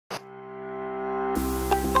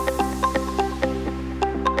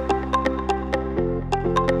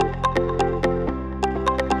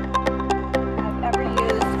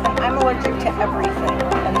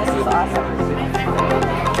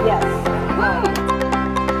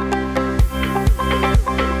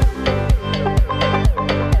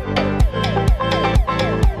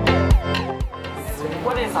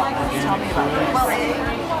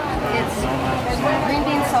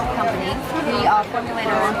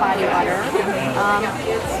body butter.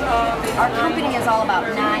 Our company is all about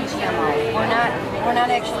non-GMO. We're not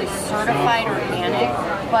actually certified organic,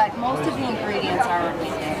 but most of the ingredients are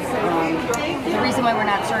organic. The reason why we're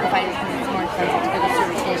not certified is because it's more expensive to get a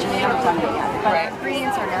certification. We haven't done it yet. But our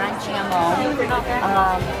ingredients are non-GMO.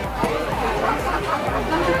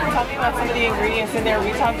 Tell me about some of the ingredients in there.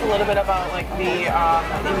 We talked a little bit about like the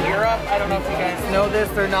in Europe. I don't know if you guys know this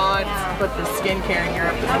or not, but the skincare in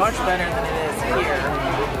Europe is much better than it is here.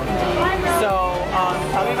 So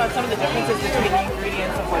tell me about some of the differences between the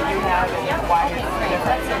ingredients of what you have and why it's different.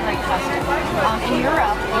 That's a great question. In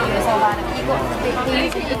Europe, they use a lot of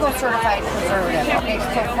eco-certified preservative. Okay,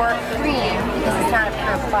 so for cream, because it's not a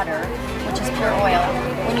pure butter, which is pure oil,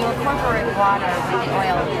 when you incorporate water with the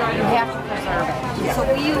oil, you have to preserve it. So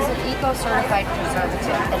we use an eco-certified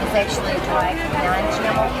preservative that is actually derived from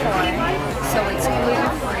non-GMO corn, so it's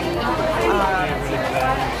gluten-free.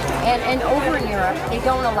 And over in Europe, they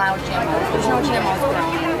don't allow GMOs. There's no GMOs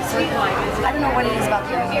grown. So I don't know what it is about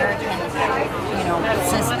the American,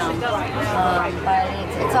 system, but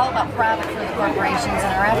it's all about profit for the corporations,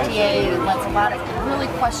 and our FDA lets a lot of really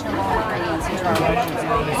questionable ingredients into our lotions.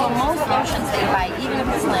 So most lotions they buy, even if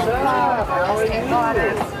it's Lancome or Estee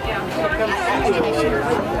Lauder, I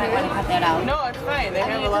want to cut that out. No, it's fine. They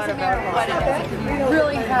have a lot of what it is. It could be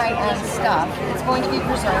really high-end stuff. It's going to be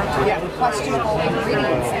preserved with questionable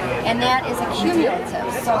ingredients, and that is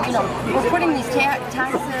accumulative. So, we're putting these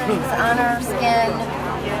toxins on our skin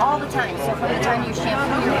all the time. So from the time you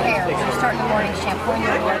shampoo your hair, when you start in the morning shampooing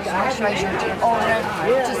your hair, you moisturize your deodorant,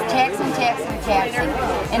 just taxing.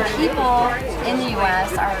 And people in the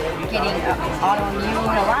U.S. are getting autoimmune,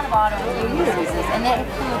 a lot of autoimmune diseases, and that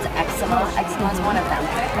includes eczema. Eczema is one of them.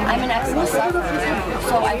 I'm an eczema sufferer,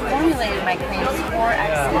 so I formulated my creams for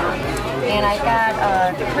eczema, and I got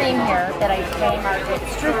the cream here that I market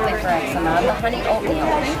strictly for eczema, the honey oatmeal,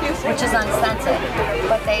 which is unscented,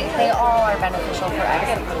 but they all are beneficial for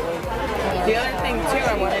eczema. The other thing too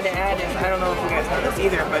I wanted to add is, I don't know if you guys know this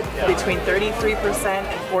either, but between 33%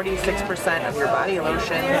 and 46% of your body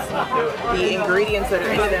lotions, the ingredients that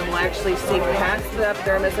are in them will actually seep past the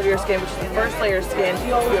epidermis of your skin, which is the first layer of skin.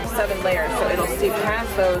 You have 7 layers, so it'll seep past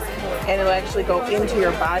those and it'll actually go into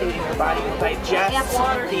your body, and your body will digest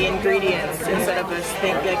the ingredients instead of just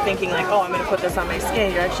thinking like, oh, I'm going to put this on my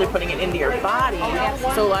skin. You're actually putting it into your body.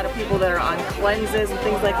 So a lot of people that are on cleanses and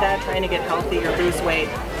things like that, trying to get healthy or lose weight,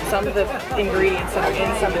 some of the ingredients that are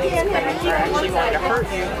in some of these creams are actually going to hurt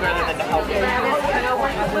you rather than to help you.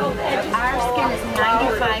 Our skin is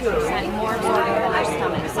 95% more absorbing than our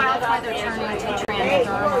stomach, so that's why they're turning to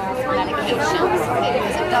transdermal medications,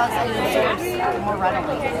 because it does absorb more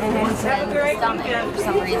readily than the stomach for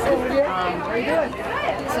some reason.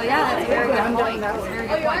 So yeah, that's a very good point. That's a very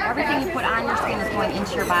good point. Everything you put on your skin is going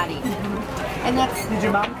into your body. And that's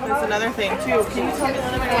another thing too. Can you tell me a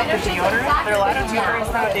little bit about the deodorant? There are a lot of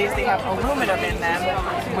deodorants nowadays, they have aluminum in them,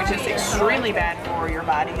 which is extremely bad for your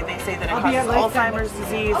body. They say that it causes Alzheimer's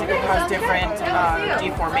disease, it can cause different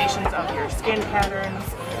deformations of your skin patterns.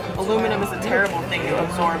 Aluminum is a terrible thing to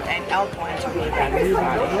absorb, and alkaline's really bad for your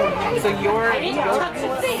body. So your deodorant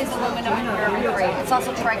is aluminum and paraben-free. It's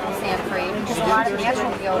also triclosan-free, because a lot of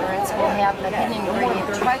natural deodorants will have the hidden ingredient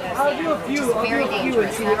triclosan, which is very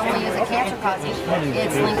dangerous. Not only is it cancer-causing,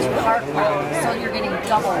 it's linked to heart problems, so you're getting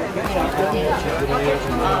double, danger.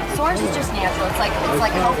 So ours is just natural. It's like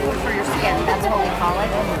health food for your skin. That's what we call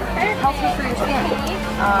it. Health food for your skin.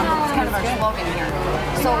 It's kind of our slogan here.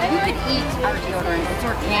 So you could eat our deodorant. It's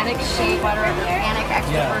organic shea butter, organic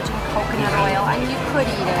extra virgin coconut oil. I mean, you could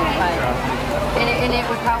eat it, but and it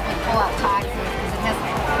would probably pull out toxins because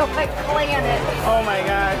it has clay in it. Oh my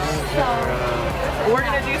gosh. So we're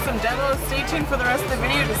gonna do some demos. Stay tuned for the rest of the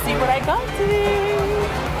video to see what I got today.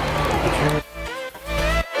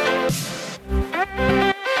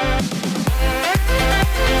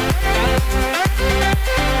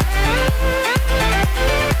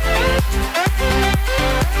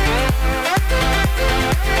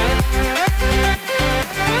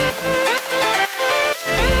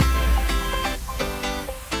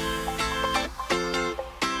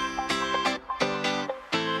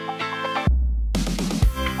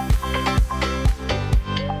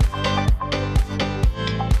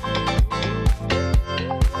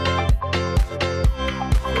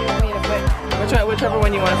 Whichever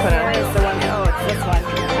one you want to put on. It's the one. Oh, it's this one.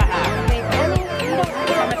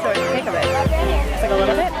 How much do I think of it? It's like a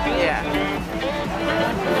little bit? Yeah.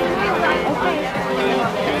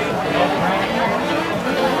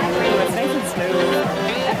 It's nice and smooth.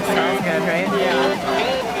 Smells good, right? Yeah.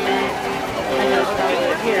 I know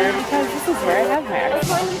here because this is where I have my